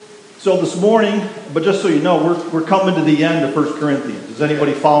So this morning, but just so you know, we're coming to the end of 1 Corinthians. Is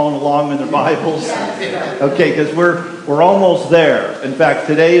anybody following along in their Bibles? Okay, because we're almost there. In fact,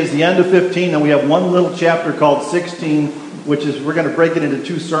 today is the end of 15, and we have one little chapter called 16, which is, we're going to break it into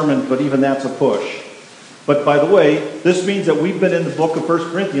two sermons, but even that's a push. But by the way, this means that we've been in the book of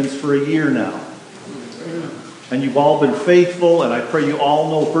 1 Corinthians for a year now. And you've all been faithful, and I pray you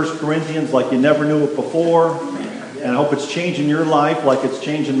all know 1 Corinthians like you never knew it before. And I hope it's changing your life like it's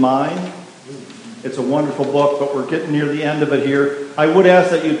changing mine. It's a wonderful book, but we're getting near the end of it here. I would ask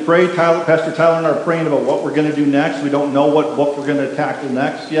that you pray. Pastor Tyler and I are praying about what we're going to do next. We don't know what book we're going to tackle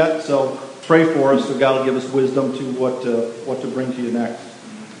next yet, so pray for us so God will give us wisdom to what to bring to you next.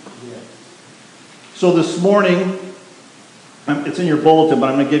 So this morning, it's in your bulletin,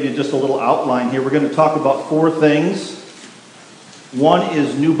 but I'm going to give you just a little outline here. We're going to talk about four things. One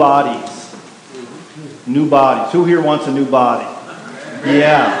is new bodies. New bodies. Who here wants a new body?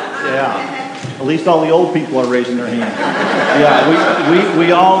 Yeah. At least all the old people are raising their hand. Yeah,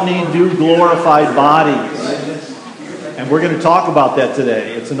 we all need new glorified bodies. And we're going to talk about that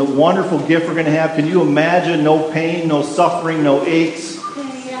today. It's a wonderful gift we're going to have. Can you imagine no pain, no suffering, no aches,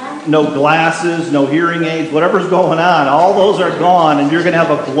 no glasses, no hearing aids, whatever's going on, all those are gone, and you're going to have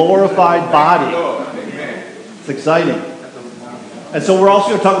a glorified body. It's exciting. And so we're also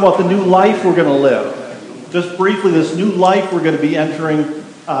going to talk about the new life we're going to live. Just briefly, this new life we're going to be entering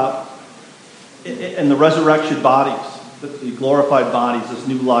in the resurrection bodies, the glorified bodies, this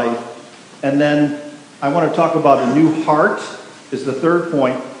new life. And then I want to talk about a new heart is the third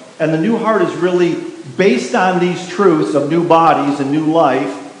point. And the new heart is really based on these truths of new bodies and new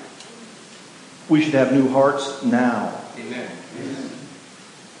life. We should have new hearts now. Amen.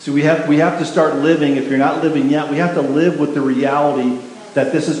 So we have to start living. If you're not living yet, we have to live with the reality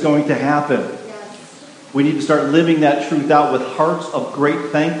that this is going to happen. We need to start living that truth out with hearts of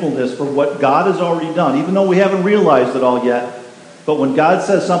great thankfulness for what God has already done, even though we haven't realized it all yet. But when God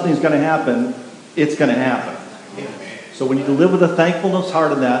says something's going to happen, it's going to happen. So we need to live with a thankfulness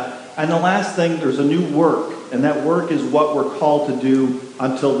heart in that. And the last thing, there's a new work. And that work is what we're called to do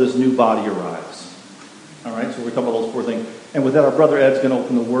until this new body arrives. All right, so we're talking about those four things. And with that, our brother Ed's going to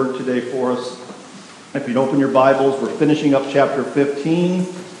open the Word today for us. If you'd open your Bibles, we're finishing up chapter 15.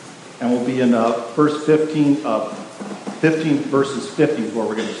 And we'll be in verse 15 verses 50 is where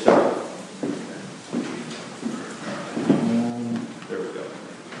we're going to start. There we go.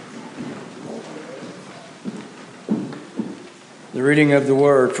 The reading of the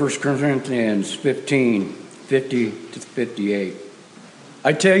Word, 1 Corinthians 15, 50 to 58.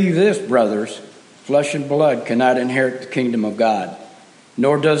 I tell you this, brothers, flesh and blood cannot inherit the kingdom of God,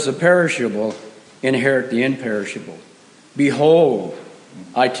 nor does the perishable inherit the imperishable. Behold,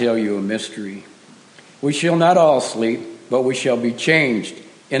 I tell you a mystery. We shall not all sleep, but we shall be changed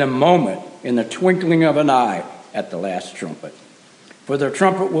in a moment, in the twinkling of an eye, at the last trumpet. For the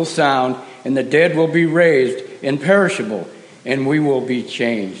trumpet will sound, and the dead will be raised imperishable, and we will be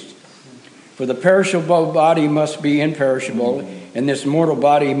changed. For the perishable body must be imperishable, and this mortal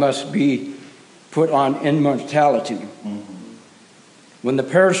body must be put on immortality. When the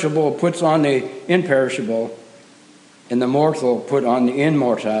perishable puts on the imperishable, and the mortal put on the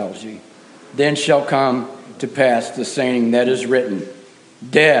immortality, then shall come to pass the saying that is written,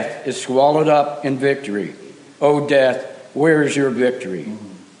 death is swallowed up in victory. O death, where is your victory?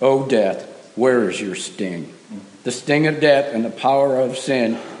 O death, where is your sting? The sting of death and the power of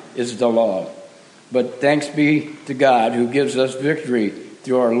sin is the law. But thanks be to God who gives us victory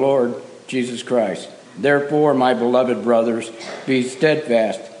through our Lord Jesus Christ. Therefore, my beloved brothers, be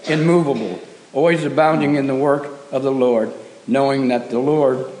steadfast, immovable, always abounding in the work of the Lord, knowing that the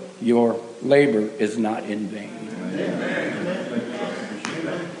Lord, your labor is not in vain. Amen.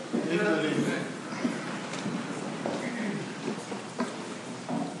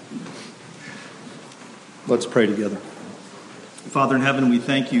 Let's pray together. Father in heaven, we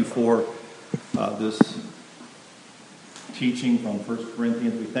thank you for this teaching from 1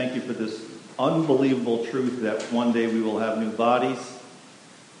 Corinthians. We thank you for this unbelievable truth that one day we will have new bodies.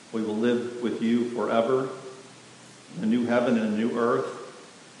 We will live with you forever. A new heaven and a new earth.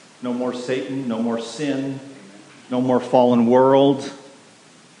 No more Satan, no more sin, no more fallen world,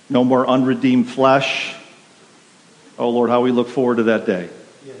 no more unredeemed flesh. Oh Lord, how we look forward to that day.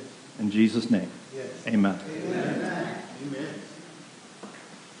 Yes. In Jesus' name, yes. Amen. Amen.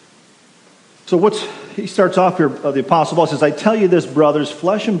 So he starts off here, the Apostle Paul says, I tell you this, brothers,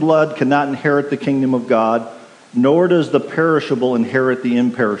 flesh and blood cannot inherit the kingdom of God, nor does the perishable inherit the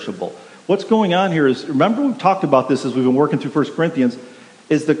imperishable. What's going on here is, remember we've talked about this as we've been working through 1 Corinthians,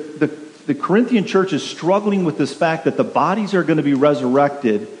 is the Corinthian church is struggling with this fact that the bodies are going to be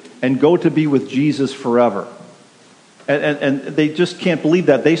resurrected and go to be with Jesus forever. And they just can't believe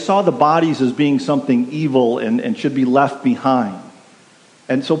that. They saw the bodies as being something evil and should be left behind.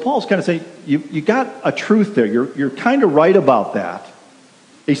 And so Paul's kind of saying, you got a truth there. You're kind of right about that.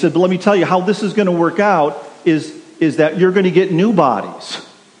 He said, but let me tell you how this is going to work out is that you're going to get new bodies.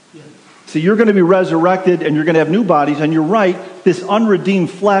 So you're going to be resurrected and you're going to have new bodies. And you're right, this unredeemed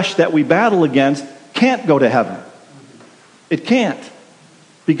flesh that we battle against can't go to heaven. It can't.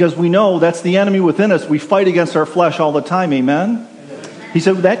 Because we know that's the enemy within us. We fight against our flesh all the time. Amen? He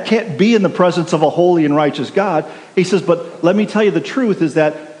said, that can't be in the presence of a holy and righteous God. He says, but let me tell you the truth is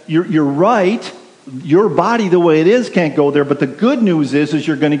that you're right. Your body, the way it is, can't go there. But the good news is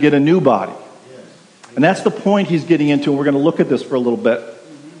you're going to get a new body. And that's the point he's getting into. And we're going to look at this for a little bit.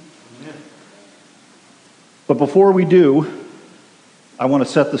 But before we do, I want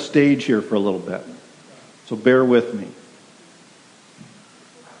to set the stage here for a little bit. So bear with me.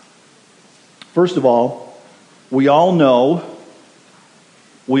 First of all, we all know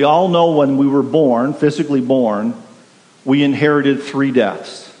when we were born, physically born, we inherited 3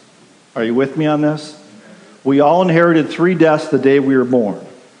 deaths. Are you with me on this? We all inherited 3 deaths the day we were born.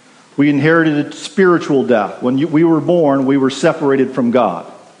 We inherited spiritual death. When we were born, we were separated from God.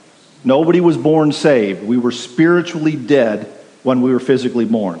 Nobody was born saved. We were spiritually dead when we were physically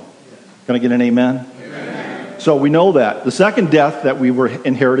born. Can I get an amen? Amen. So we know that. The second death that we were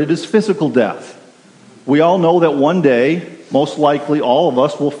inherited is physical death. We all know that one day, most likely all of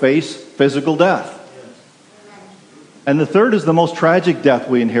us will face physical death. And the third is the most tragic death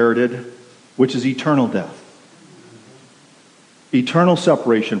we inherited, which is eternal death. Eternal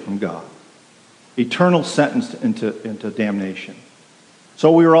separation from God. Eternal sentence into damnation.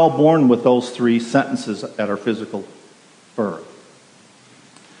 So we were all born with those 3 sentences at our physical birth.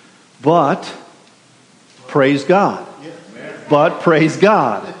 But, praise God. But, praise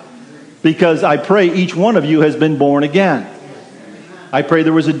God. Because I pray each one of you has been born again. I pray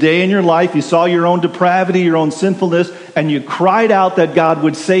there was a day in your life you saw your own depravity, your own sinfulness, and you cried out that God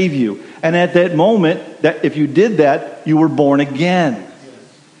would save you. And at that moment, that if you did that, you were born again.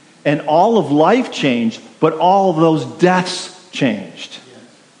 And all of life changed, but all of those deaths changed.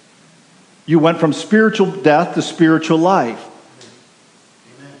 You went from spiritual death to spiritual life.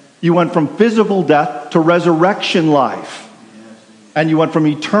 You went from physical death to resurrection life. And you went from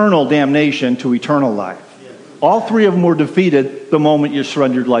eternal damnation to eternal life. All 3 of them were defeated the moment you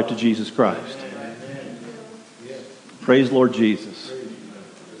surrendered life to Jesus Christ. Praise Lord Jesus.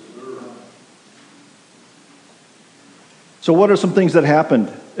 So what are some things that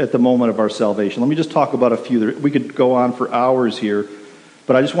happened at the moment of our salvation? Let me just talk about a few. We could go on for hours here,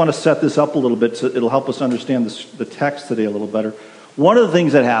 but I just want to set this up a little bit so it'll help us understand the text today a little better. One of the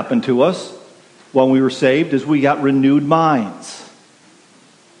things that happened to us when we were saved is we got renewed minds.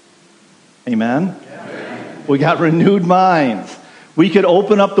 Amen? Amen? We got renewed minds. We could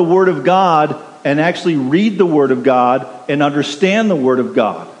open up the Word of God and actually read the Word of God and understand the Word of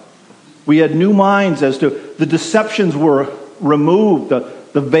God. We had new minds as to the deceptions were removed.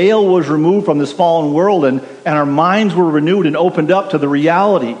 The veil was removed from this fallen world, and our minds were renewed and opened up to the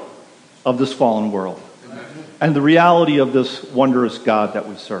reality of this fallen world. Amen. And the reality of this wondrous God that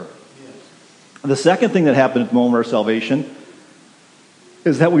we serve. Yes. The second thing that happened at the moment of our salvation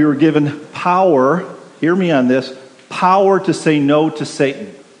is that we were given power, hear me on this, power to say no to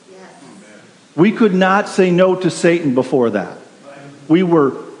Satan. Yes. We could not say no to Satan before that. We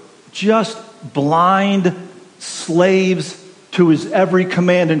were just blind slaves to his every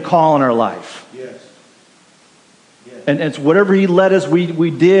command and call in our life. Yes. Yes. And it's whatever he led us, we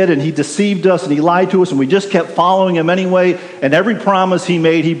did, and he deceived us, and he lied to us, and we just kept following him anyway, and every promise he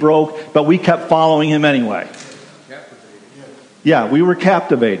made, he broke, but we kept following him anyway. Yeah, we were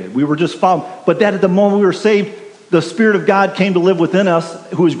captivated. We were just following. But that at the moment we were saved, the Spirit of God came to live within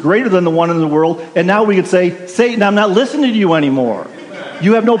us, who is greater than the one in the world, and now we could say, Satan, I'm not listening to you anymore.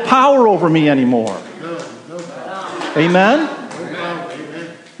 You have no power over me anymore. Amen?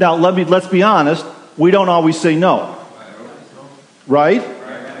 Now, let's be honest. We don't always say no. Right?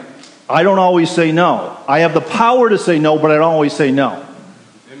 I don't always say no. I have the power to say no, but I don't always say no.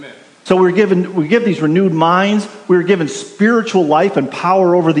 So we give these renewed minds. We were given spiritual life and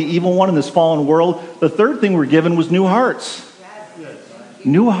power over the evil one in this fallen world. The third thing we were given was new hearts. Yes.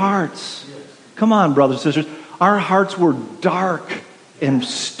 New hearts. Yes. Come on, brothers and sisters. Our hearts were dark and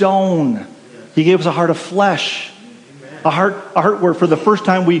stone. Yes. He gave us a heart of flesh. Amen. A heart where for the first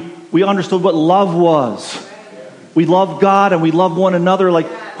time we understood what love was. We loved God and we loved one another. Like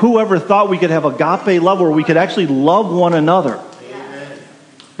whoever thought we could have agape love where we could actually love one another.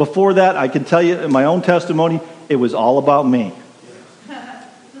 Before that, I can tell you in my own testimony, it was all about me.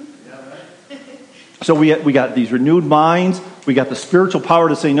 So we got these renewed minds. We got the spiritual power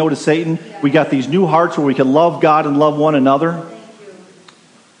to say no to Satan. We got these new hearts where we can love God and love one another.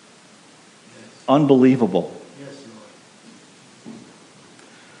 Unbelievable.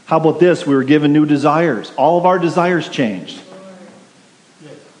 How about this? We were given new desires. All of our desires changed.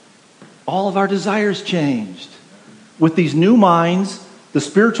 All of our desires changed. With these new minds, the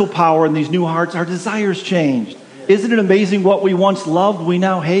spiritual power, and these new hearts, our desires changed. Isn't it amazing what we once loved, we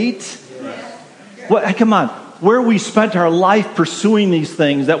now hate? Well, come on. Where we spent our life pursuing these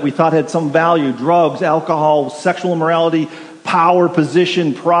things that we thought had some value, drugs, alcohol, sexual immorality, power,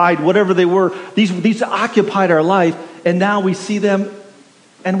 position, pride, whatever they were, these occupied our life, and now we see them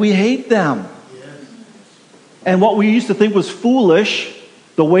and we hate them. And what we used to think was foolish,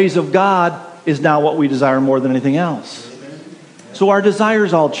 the ways of God, is now what we desire more than anything else. So our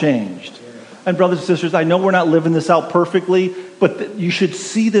desires all changed. And brothers and sisters, I know we're not living this out perfectly, but you should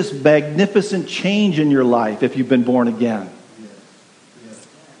see this magnificent change in your life if you've been born again.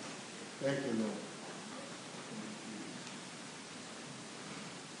 Thank you, Lord.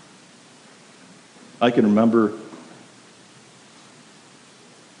 I can remember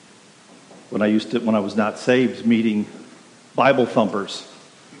when I was not saved, meeting Bible thumpers.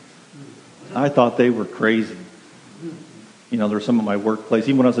 I thought they were crazy. You know, there were some at my workplace.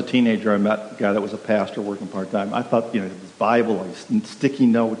 Even when I was a teenager, I met a guy that was a pastor working part-time. I thought, this Bible, sticky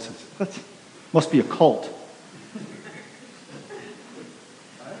notes, must be a cult.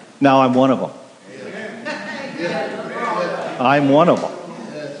 Now I'm one of them. I'm one of them.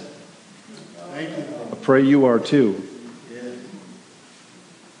 I pray you are too.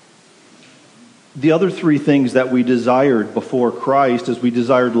 The other three things that we desired before Christ is we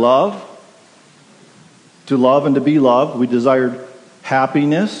desired love, to love and to be loved. We desired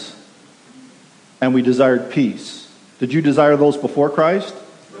happiness, and we desired peace. Did you desire those before Christ?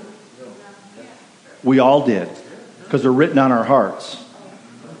 We all did, because they're written on our hearts.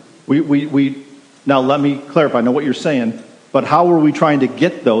 Now let me clarify. I know what you're saying, but how were we trying to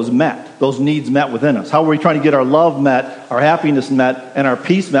get those met? Those needs met within us. How were we trying to get our love met, our happiness met, and our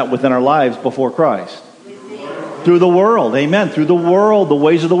peace met within our lives before Christ? Through the world. Amen. Through the world, the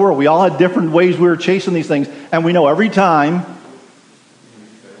ways of the world. We all had different ways we were chasing these things. And we know every time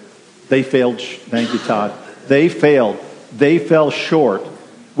they failed. Thank you, Todd. They failed. They fell short.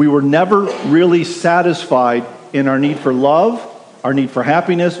 We were never really satisfied in our need for love, our need for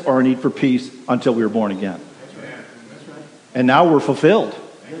happiness, or our need for peace until we were born again. And now we're fulfilled.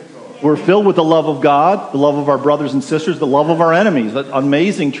 We're filled with the love of God, the love of our brothers and sisters, the love of our enemies. That's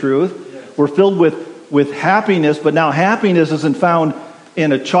amazing truth. We're filled with happiness, but now happiness isn't found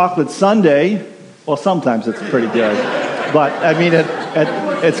in a chocolate sundae. Well, sometimes it's pretty good. But, I mean,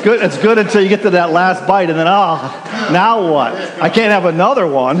 it's good. It's good until you get to that last bite, and then, now what? I can't have another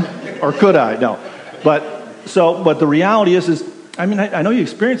one, or could I? No. But the reality is I know you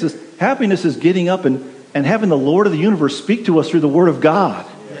experience this. Happiness is getting up and having the Lord of the universe speak to us through the Word of God.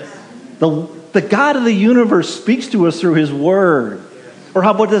 The God of the universe speaks to us through His Word. Or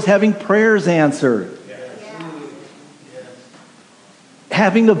how about this, having prayers answered?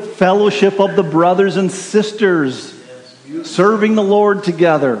 Having the fellowship of the brothers and sisters, serving the Lord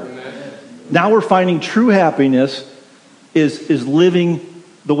together. Now we're finding true happiness is living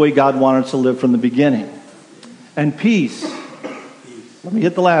the way God wanted us to live from the beginning. And peace. Let me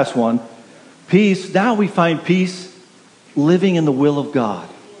hit the last one. Peace. Now we find peace living in the will of God.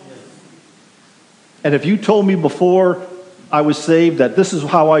 And if you told me before I was saved that this is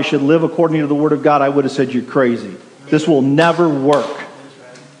how I should live according to the Word of God, I would have said you're crazy. This will never work.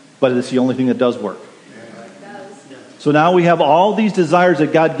 But it's the only thing that does work. So now we have all these desires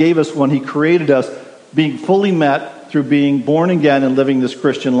that God gave us when He created us being fully met through being born again and living this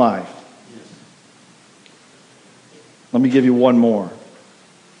Christian life. Let me give you one more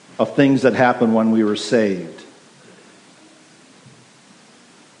of things that happened when we were saved.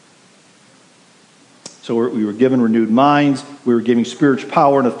 So we were given renewed minds. We were given spiritual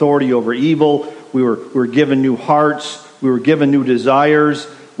power and authority over evil. We were given new hearts. We were given new desires.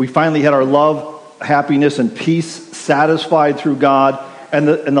 We finally had our love, happiness, and peace satisfied through God. And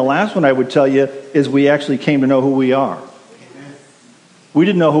the last one I would tell you is we actually came to know who we are. We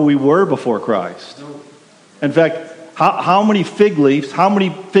didn't know who we were before Christ. In fact, how many fig leaves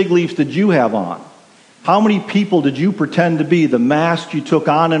did you have on? How many people did you pretend to be? The mask you took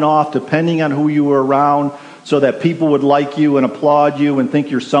on and off depending on who you were around so that people would like you and applaud you and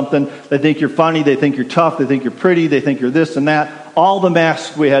think you're something. They think you're funny. They think you're tough. They think you're pretty. They think you're this and that. All the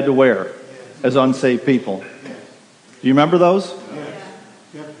masks we had to wear as unsaved people. Do you remember those?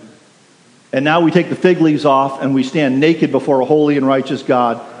 And now we take the fig leaves off and we stand naked before a holy and righteous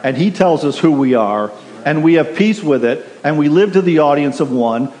God, and he tells us who we are, and we have peace with it, and we live to the audience of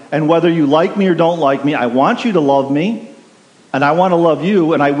one, and whether you like me or don't like me, I want you to love me, and I want to love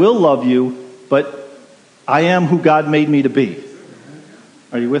you, and I will love you, but I am who God made me to be.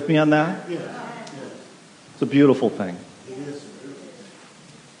 Are you with me on that? Yeah. It's a beautiful thing. It is.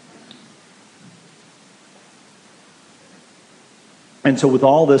 And so with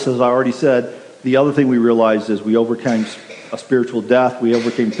all this, as I already said, the other thing we realized is we overcame a spiritual death, we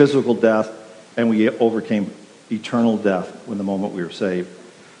overcame physical death, and we overcame eternal death when the moment we were saved.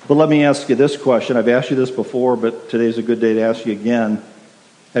 But let me ask you this question. I've asked you this before, but today's a good day to ask you again.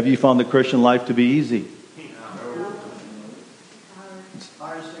 Have you found the Christian life to be easy?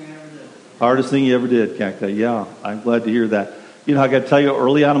 Hardest thing you ever did, Cacti. Yeah, I'm glad to hear that. You know, I got to tell you,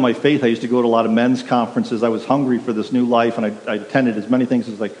 early on in my faith, I used to go to a lot of men's conferences. I was hungry for this new life, and I attended as many things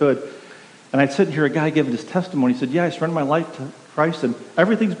as I could. And I'd sit and hear a guy give his testimony. He said, yeah, I surrendered my life to Christ, and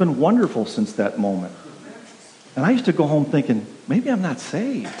everything's been wonderful since that moment. And I used to go home thinking, maybe I'm not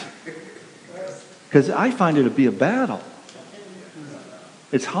saved. Because I find it to be a battle.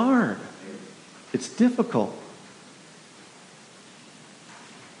 It's hard. It's difficult.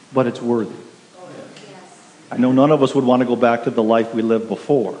 But it's worthy. I know none of us would want to go back to the life we lived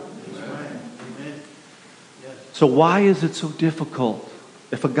before. So why is it so difficult?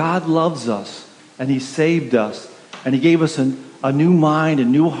 If a God loves us and he saved us and he gave us a new mind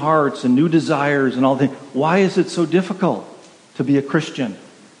and new hearts and new desires and all things, why is it so difficult to be a Christian?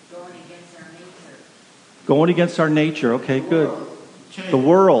 Going against our nature. Going against our nature. Okay, good. Change. The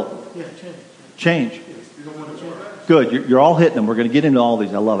world. Yeah, Change. You don't want to change. Good. You're all hitting them. We're going to get into all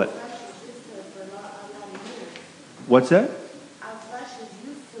these. I love it. What's that? Our flesh is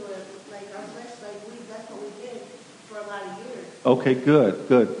used to it. Like our flesh, that's what we did for a lot of years. Okay,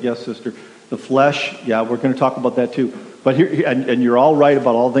 good. Yes, sister. The flesh, yeah, we're going to talk about that too. But here, and you're all right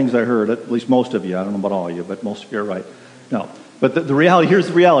about all the things I heard, at least most of you. I don't know about all of you, but most of you are right. No. But the reality, here's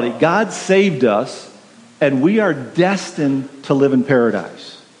the reality. God saved us, and we are destined to live in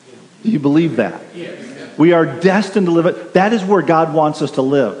paradise. Do you believe that? Yes. We are destined to live it. That is where God wants us to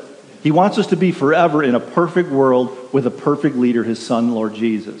live. He wants us to be forever in a perfect world with a perfect leader, his son, Lord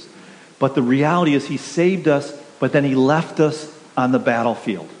Jesus. But the reality is he saved us, but then he left us on the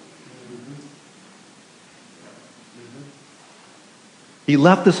battlefield. He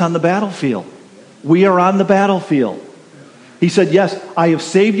left us on the battlefield. We are on the battlefield. He said, yes, I have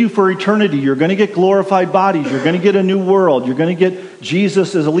saved you for eternity. You're going to get glorified bodies. You're going to get a new world. You're going to get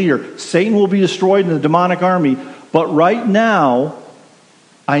Jesus as a leader. Satan will be destroyed in the demonic army. But right now,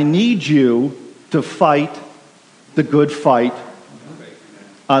 I need you to fight the good fight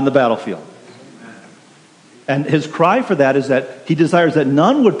on the battlefield. And his cry for that is that he desires that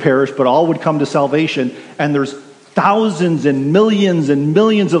none would perish, but all would come to salvation. And there's thousands and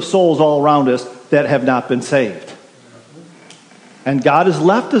millions of souls all around us that have not been saved. And God has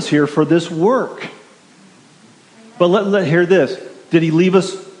left us here for this work. But let hear this. Did he leave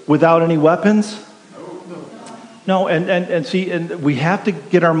us without any weapons? No, and we have to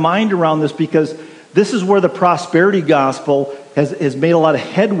get our mind around this, because this is where the prosperity gospel has made a lot of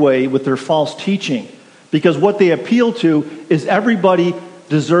headway with their false teaching. Because what they appeal to is everybody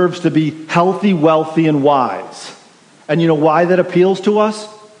deserves to be healthy, wealthy, and wise. And you know why that appeals to us?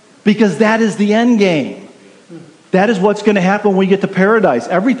 Because that is the end game. That is what's going to happen when we get to paradise.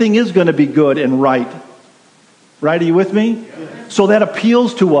 Everything is going to be good and right. Right? Are you with me? So that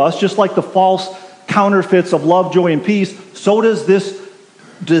appeals to us, just like the false counterfeits of love, joy, and peace. So does this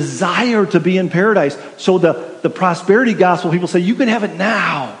desire to be in paradise. So the prosperity gospel, people say, you can have it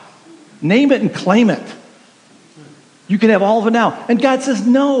now. Name it and claim it. You can have all of it now. And God says,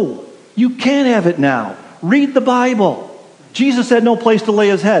 no, you can't have it now. Read the Bible. Jesus had no place to lay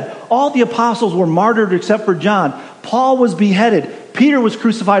his head. All the apostles were martyred except for John. Paul was beheaded. Peter was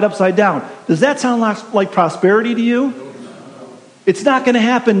crucified upside down. Does that sound like prosperity to you? It's not going to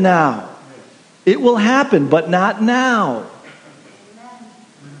happen now. It will happen, but not now.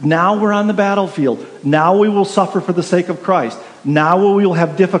 Now we're on the battlefield. Now we will suffer for the sake of Christ. Now we will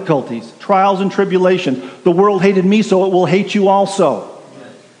have difficulties, trials, and tribulation. The world hated me, so it will hate you also.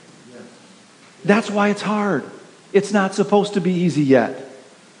 That's why it's hard. It's not supposed to be easy yet.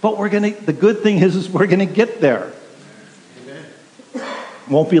 But the good thing is we're going to get there.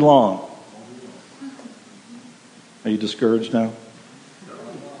 Won't be long. Are you discouraged now?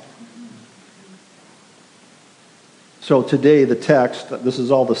 So today, the text, this is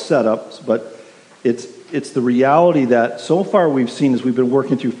all the setups, but it's the reality that so far we've seen as we've been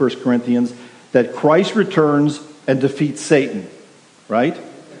working through 1 Corinthians, that Christ returns and defeats Satan, right?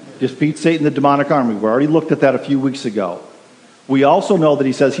 defeat Satan, the demonic army. We already looked at that a few weeks ago. We also know that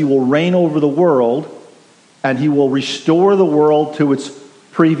he says he will reign over the world and he will restore the world to its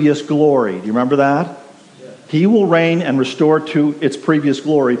previous glory. Do you remember that? Yeah. He will reign and restore to its previous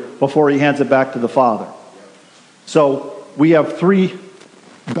glory before he hands it back to the Father. So we have 3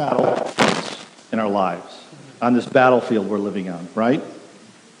 battles in our lives on this battlefield we're living on, right?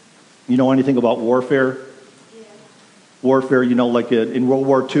 You know anything about warfare? Yeah. Warfare, like in World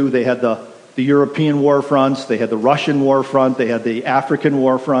War II, they had the European war fronts, they had the Russian war front, they had the African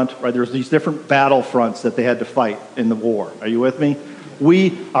war front, right? There's these different battle fronts that they had to fight in the war. Are you with me?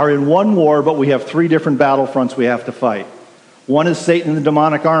 We are in one war, but we have 3 different battle fronts we have to fight. One is Satan, the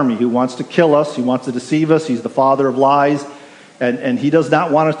demonic army, who wants to kill us, he wants to deceive us, he's the father of lies, and he does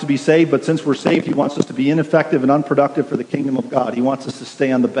not want us to be saved, but since we're saved, he wants us to be ineffective and unproductive for the kingdom of God. He wants us to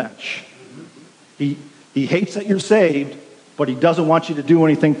stay on the bench. He hates that you're saved, but he doesn't want you to do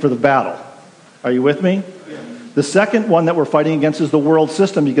anything for the battle. Are you with me? Yeah. The second one that we're fighting against is the world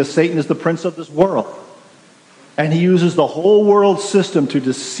system, because Satan is the prince of this world. And he uses the whole world system to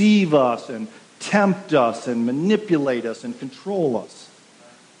deceive us and tempt us and manipulate us and control us.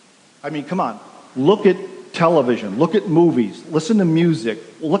 I mean, come on. Look at television. Look at movies. Listen to music.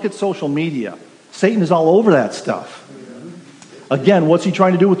 Look at social media. Satan is all over that stuff. Again, what's he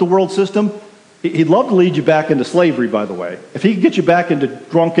trying to do with the world system? He'd love to lead you back into slavery, by the way. If he could get you back into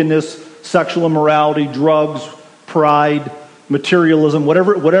drunkenness, sexual immorality, drugs, pride, materialism,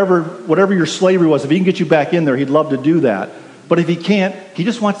 whatever your slavery was, if he can get you back in there, he'd love to do that. But if he can't, he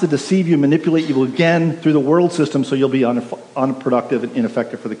just wants to deceive you, manipulate you again through the world system so you'll be unproductive and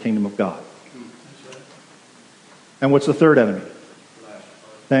ineffective for the kingdom of God. And what's the third enemy?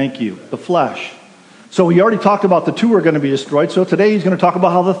 Thank you. The flesh. So we already talked about the 2 are going to be destroyed. So today he's going to talk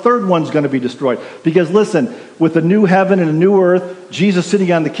about how the third one's going to be destroyed. Because listen, with the new heaven and a new earth, Jesus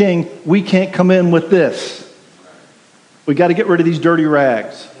sitting on the king, we can't come in with this. We got to get rid of these dirty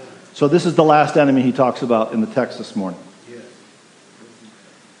rags. So this is the last enemy he talks about in the text this morning.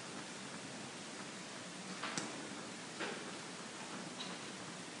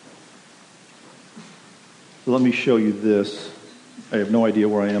 So let me show you this. I have no idea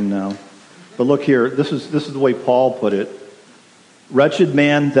where I am now. But look here, this is the way Paul put it. Wretched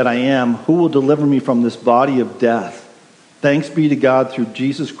man that I am, who will deliver me from this body of death? Thanks be to God through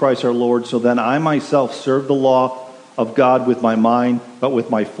Jesus Christ our Lord. So then I myself serve the law of God with my mind, but with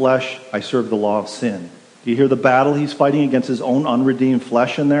my flesh I serve the law of sin. Do you hear the battle he's fighting against his own unredeemed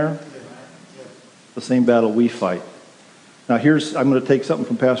flesh in there? The same battle we fight. Now I'm going to take something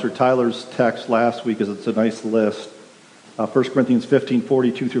from Pastor Tyler's text last week, because it's a nice list. 1 Corinthians 15,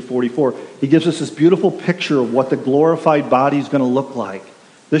 42 through 44. He gives us this beautiful picture of what the glorified body is going to look like.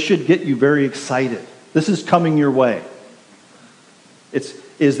 This should get you very excited. This is coming your way.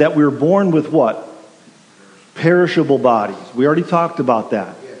 Is that we're born with what? Perishable bodies. We already talked about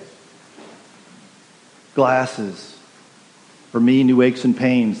that. Glasses. For me, new aches and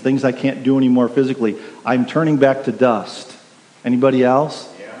pains. Things I can't do anymore physically. I'm turning back to dust. Anybody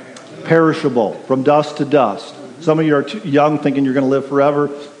else? Perishable. From dust to dust. Some of you are too young thinking you're going to live forever.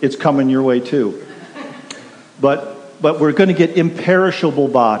 It's coming your way too. But we're going to get imperishable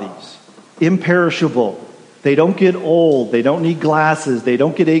bodies. Imperishable. They don't get old. They don't need glasses. They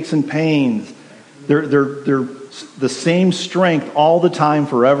don't get aches and pains. They're the same strength all the time,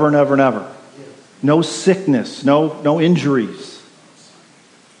 forever and ever and ever. No sickness, no injuries.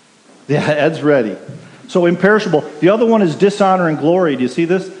 Yeah, Ed's ready. So imperishable. The other one is dishonor and glory. Do you see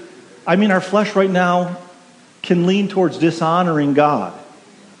this? I mean, our flesh right now can lean towards dishonoring God.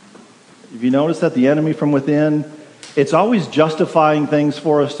 If you notice that the enemy from within, it's always justifying things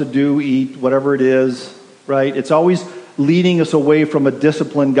for us to do, eat, whatever it is, right? It's always leading us away from a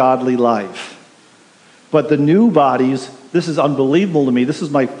disciplined, godly life. But the new bodies, this is unbelievable to me. This is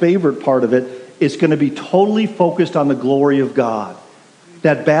my favorite part of it. It's going to be totally focused on the glory of God.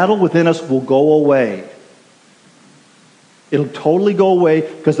 That battle within us will go away. It'll totally go away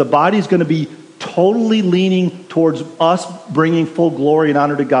because the body's going to be totally leaning towards us bringing full glory and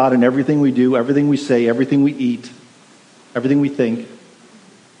honor to God in everything we do, everything we say, everything we eat, everything we think.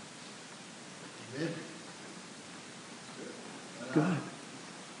 Good.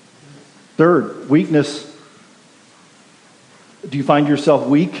 Third, weakness. Do you find yourself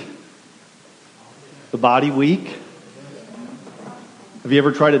weak? The body weak? Have you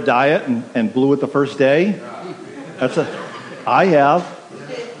ever tried a diet and blew it the first day? I have.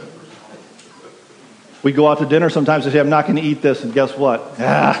 We go out to dinner sometimes and say, I'm not going to eat this, and guess what?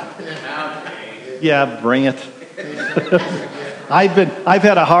 Yeah, bring it. I've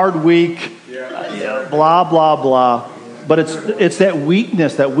had a hard week. Blah, blah, blah. But it's that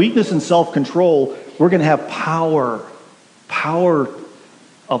weakness and self-control. We're going to have power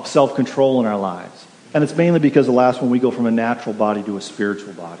of self-control in our lives. And it's mainly because the last one, we go from a natural body to a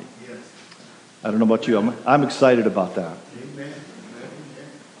spiritual body. I don't know about you. I'm excited about that.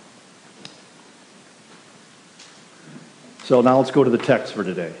 So now let's go to the text for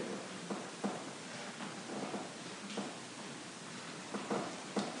today.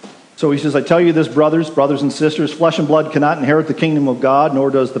 So he says, I tell you this, brothers and sisters, flesh and blood cannot inherit the kingdom of God,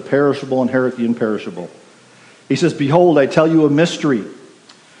 nor does the perishable inherit the imperishable. He says, behold, I tell you a mystery.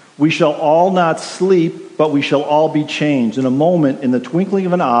 We shall all not sleep, but we shall all be changed in a moment, in the twinkling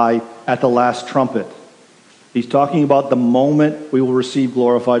of an eye, at the last trumpet. He's talking about the moment we will receive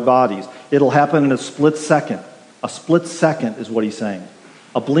glorified bodies. It'll happen in a split second. A split second is what he's saying.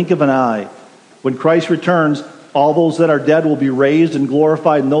 A blink of an eye. When Christ returns, all those that are dead will be raised and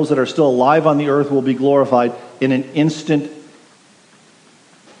glorified, and those that are still alive on the earth will be glorified in an instant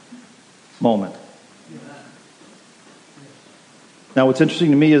moment. Now, what's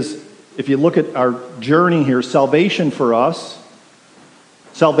interesting to me is, if you look at our journey here, salvation for us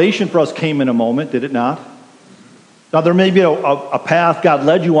came in a moment, did it not? Now, there may be a path God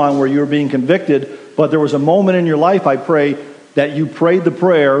led you on where you were being convicted, but there was a moment in your life, I pray, that you prayed the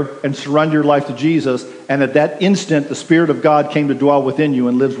prayer and surrendered your life to Jesus, and at that instant, the Spirit of God came to dwell within you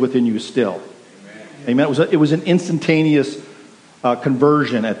and lives within you still. Amen. It was an instantaneous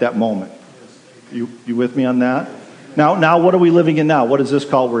conversion at that moment. You with me on that? Now, what are we living in now? What is this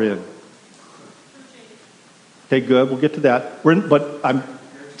call we're in? Okay, good. We'll get to that.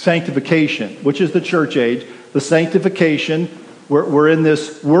 Sanctification, which is the church age. The sanctification, we're in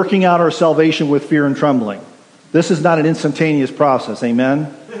this working out our salvation with fear and trembling. This is not an instantaneous process,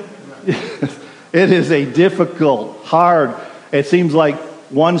 amen? It is a difficult, hard, it seems like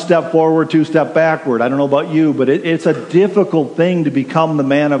one step forward, two step backward. I don't know about you, but it's a difficult thing to become the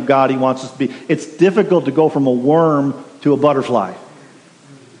man of God he wants us to be. It's difficult to go from a worm to a butterfly,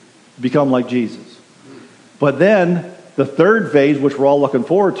 become like Jesus. But then the third phase, which we're all looking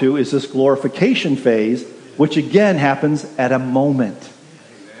forward to, is this glorification phase, which again happens at a moment,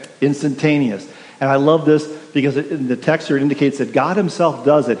 instantaneous. And I love this because in the text here it indicates that God himself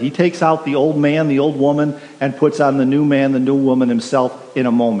does it. He takes out the old man, the old woman, and puts on the new man, the new woman himself in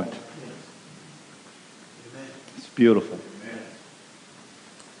a moment. It's beautiful.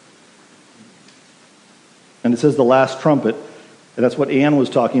 And it says the last trumpet, and that's what Ann was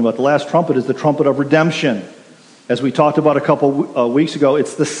talking about. The last trumpet is the trumpet of redemption. As we talked about a couple weeks ago,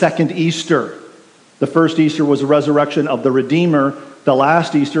 it's the second Easter. The first Easter was the resurrection of the Redeemer. The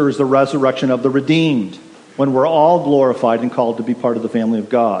last Easter is the resurrection of the redeemed, when we're all glorified and called to be part of the family of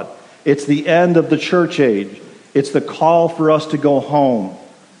God. It's the end of the church age. It's the call for us to go home.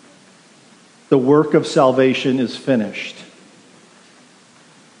 The work of salvation is finished.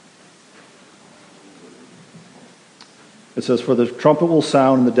 It says, for the trumpet will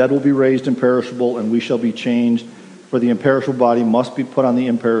sound, and the dead will be raised imperishable, and we shall be changed. For the imperishable body must be put on the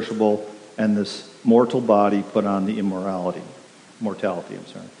imperishable, and this mortal body put on the mortality.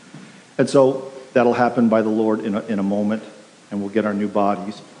 And so that'll happen by the Lord in a moment, and we'll get our new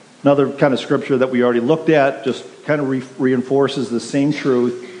bodies. Another kind of scripture that we already looked at just kind of reinforces the same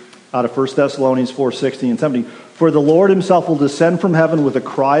truth out of 1 Thessalonians 4:16 and 17. For the Lord himself will descend from heaven with a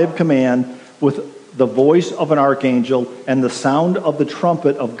cry of command, with the voice of an archangel, and the sound of the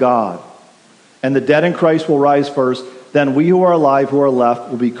trumpet of God. And the dead in Christ will rise first. Then we who are alive, who are left,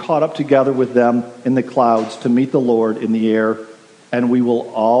 will be caught up together with them in the clouds to meet the Lord in the air. And we will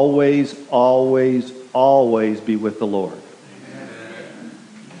always, always, always be with the Lord. Amen.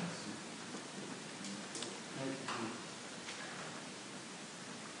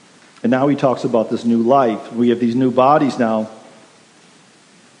 And now he talks about this new life. We have these new bodies now.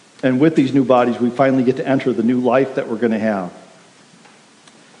 And with these new bodies, we finally get to enter the new life that we're going to have.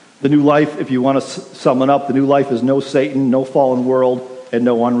 The new life, if you want to sum it up, the new life is no Satan, no fallen world, and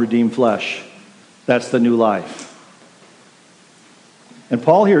no unredeemed flesh. That's the new life. And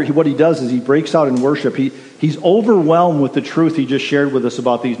Paul here, what he does is he breaks out in worship. He's overwhelmed with the truth he just shared with us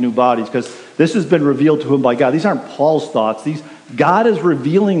about these new bodies, because this has been revealed to him by God. These aren't Paul's thoughts. God is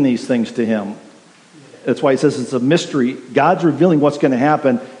revealing these things to him. That's why he says it's a mystery. God's revealing what's going to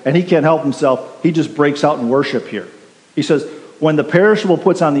happen, and he can't help himself. He just breaks out in worship here. He says, when the perishable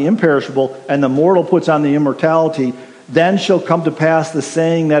puts on the imperishable, and the mortal puts on the immortality, then shall come to pass the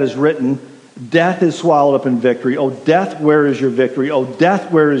saying that is written, death is swallowed up in victory. O death, where is your victory? O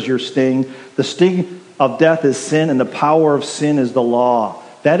death, where is your sting? The sting of death is sin, and the power of sin is the law.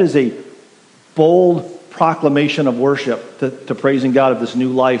 That is a bold proclamation of worship to praising God of this new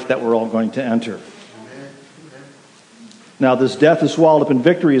life that we're all going to enter. Now, this death is swallowed up in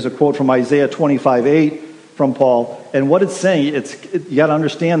victory is a quote from Isaiah 25:8 from Paul. And what it's saying, you got to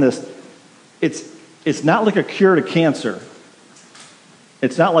understand this. It's not like a cure to cancer.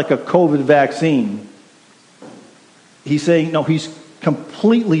 It's not like a COVID vaccine. He's saying, no, he's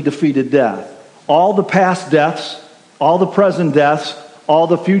completely defeated death. All the past deaths, all the present deaths, all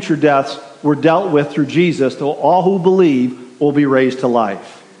the future deaths were dealt with through Jesus. So all who believe will be raised to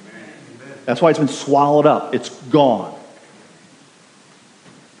life. Amen. That's why it's been swallowed up. It's gone.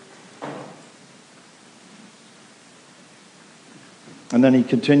 And then he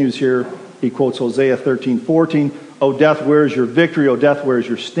continues here. He quotes Hosea 13:14. O death, where is your victory? O death, where is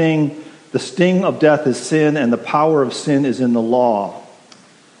your sting? The sting of death is sin, and the power of sin is in the law.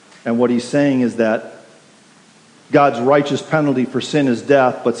 And what he's saying is that God's righteous penalty for sin is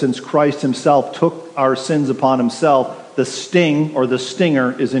death, but since Christ himself took our sins upon himself, the sting or the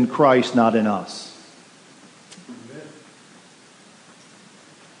stinger is in Christ, not in us.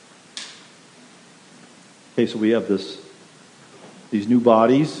 Okay, so we have these new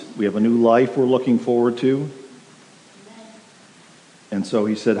bodies. We have a new life we're looking forward to. And so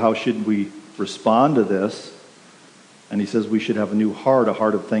he said, how should we respond to this? And he says we should have a new heart, a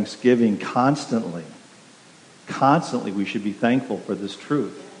heart of thanksgiving constantly. Constantly we should be thankful for this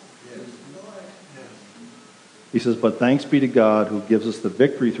truth. He says, but thanks be to God who gives us the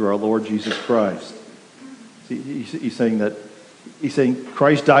victory through our Lord Jesus Christ. See, he's saying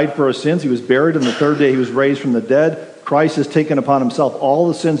Christ died for our sins. He was buried, and the third day he was raised from the dead. Christ has taken upon himself all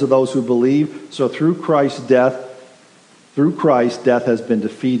the sins of those who believe. So through Christ, death has been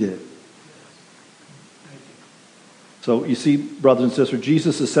defeated. So you see, brothers and sisters,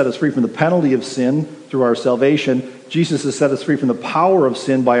 Jesus has set us free from the penalty of sin through our salvation. Jesus has set us free from the power of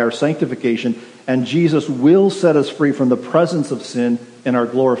sin by our sanctification. And Jesus will set us free from the presence of sin in our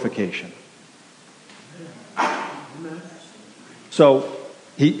glorification. So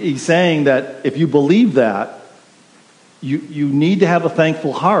he's saying that if you believe that, you need to have a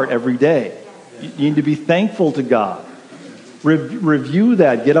thankful heart every day. You need to be thankful to God. Review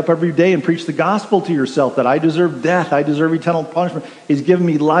that. Get up every day and preach the gospel to yourself that I deserve death. I deserve eternal punishment. He's given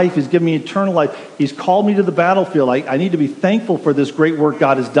me life. He's given me eternal life. He's called me to the battlefield. I need to be thankful for this great work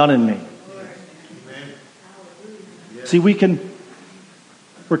God has done in me. See, we can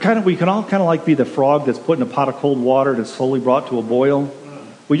all kind of like be the frog that's put in a pot of cold water that's slowly brought to a boil.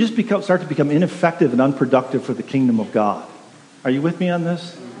 We just start to become ineffective and unproductive for the kingdom of God. Are you with me on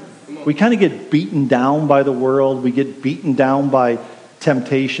this? We kind of get beaten down by the world. We get beaten down by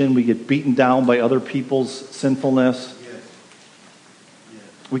temptation. We get beaten down by other people's sinfulness.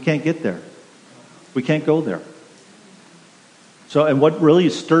 We can't get there. We can't go there. So, and what really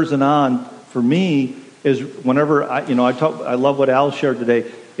stirs it on for me is whenever I love what Al shared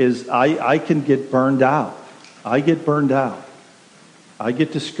today, is I can get burned out. I get burned out. I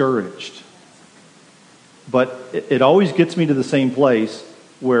get discouraged. But it always gets me to the same place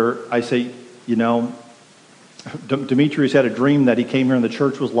where I say, Demetrius had a dream that he came here and the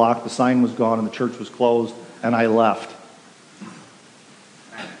church was locked, the sign was gone, and the church was closed, and I left.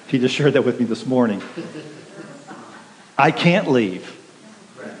 He just shared that with me this morning. I can't leave.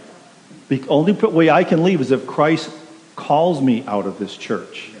 The only way I can leave is if Christ calls me out of this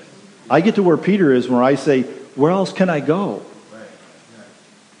church. I get to where Peter is, where I say, where else can I go?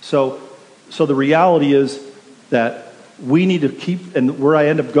 So the reality is that we need to keep, and where I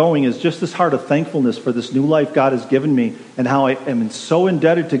end up going is just this heart of thankfulness for this new life God has given me and how I am so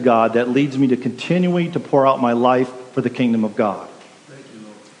indebted to God that leads me to continuing to pour out my life for the kingdom of God. Thank you,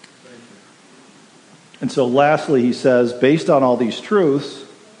 Lord. Thank you. And so lastly, he says, based on all these truths,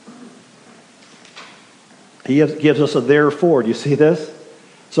 he gives us a therefore. Do you see this?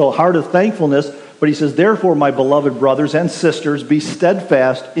 So a heart of thankfulness, but he says, therefore, my beloved brothers and sisters, be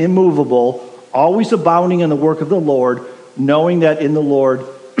steadfast, immovable, always abounding in the work of the Lord, knowing that in the Lord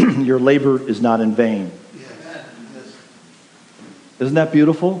your labor is not in vain. Yes. Isn't that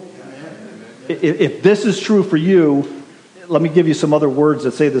beautiful? If this is true for you, let me give you some other words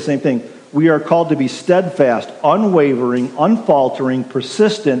that say the same thing. We are called to be steadfast, unwavering, unfaltering,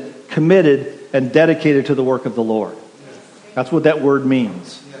 persistent, committed, and dedicated to the work of the Lord. That's what that word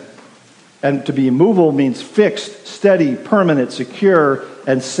means. And to be immovable means fixed, steady, permanent, secure,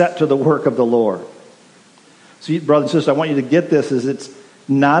 and set to the work of the Lord. See, brothers and sisters, I want you to get this, is it's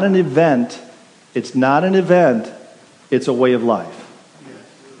not an event. It's not an event. It's a way of life.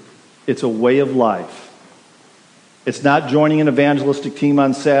 It's a way of life. It's not joining an evangelistic team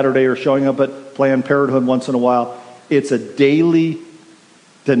on Saturday or showing up at Planned Parenthood once in a while. It's a daily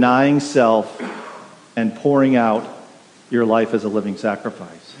denying self and pouring out your life as a living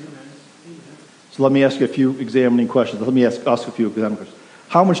sacrifice. So let me ask you a few examining questions. Let me ask us a few examining questions.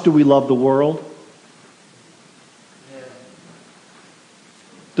 How much do we love the world?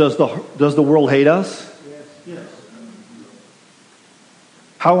 Does the world hate us? Yes.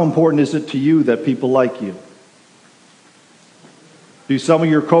 How important is it to you that people like you? Do some of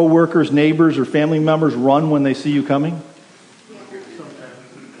your coworkers, neighbors, or family members run when they see you coming?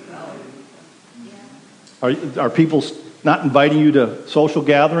 Are people not inviting you to social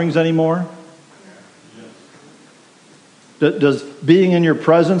gatherings anymore? Does being in your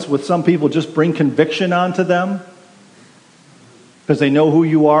presence with some people just bring conviction onto them? Because they know who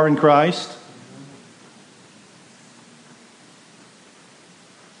you are in Christ?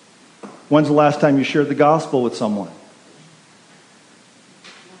 When's the last time you shared the gospel with someone?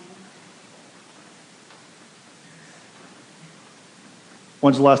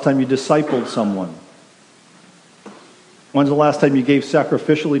 When's the last time you discipled someone? When's the last time you gave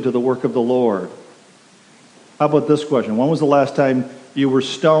sacrificially to the work of the Lord? How about this question? When was the last time you were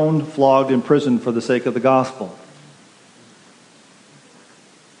stoned, flogged, imprisoned for the sake of the gospel?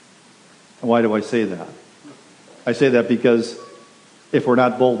 And why do I say that? I say that because if we're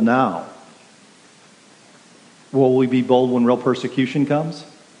not bold now, will we be bold when real persecution comes?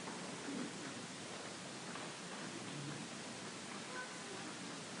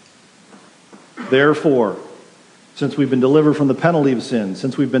 Therefore, since we've been delivered from the penalty of sin,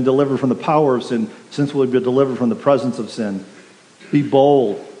 since we've been delivered from the power of sin, since we've been delivered from the presence of sin, be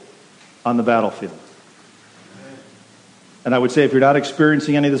bold on the battlefield. And I would say if you're not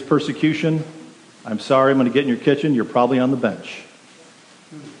experiencing any of this persecution, I'm sorry, I'm going to get in your kitchen, you're probably on the bench.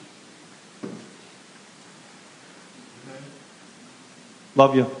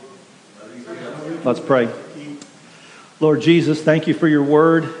 Love you. Let's pray. Lord Jesus, thank you for your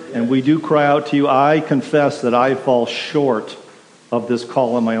word, and we do cry out to you. I confess that I fall short of this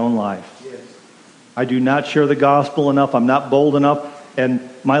call in my own life. I do not share the gospel enough. I'm not bold enough, and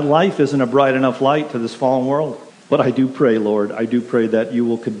my life isn't a bright enough light to this fallen world. But I do pray, Lord, I do pray that you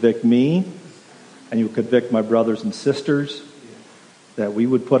will convict me, and you will convict my brothers and sisters, that we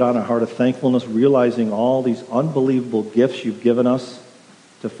would put on a heart of thankfulness, realizing all these unbelievable gifts you've given us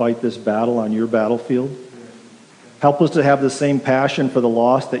to fight this battle on your battlefield. Help us to have the same passion for the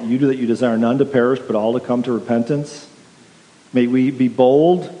lost that you do, that you desire none to perish, but all to come to repentance. May we be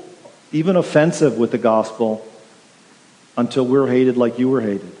bold, even offensive with the gospel, until we're hated like you were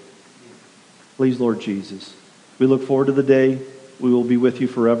hated. Please, Lord Jesus, we look forward to the day we will be with you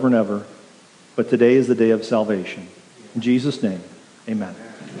forever and ever, but today is the day of salvation. In Jesus' name, amen.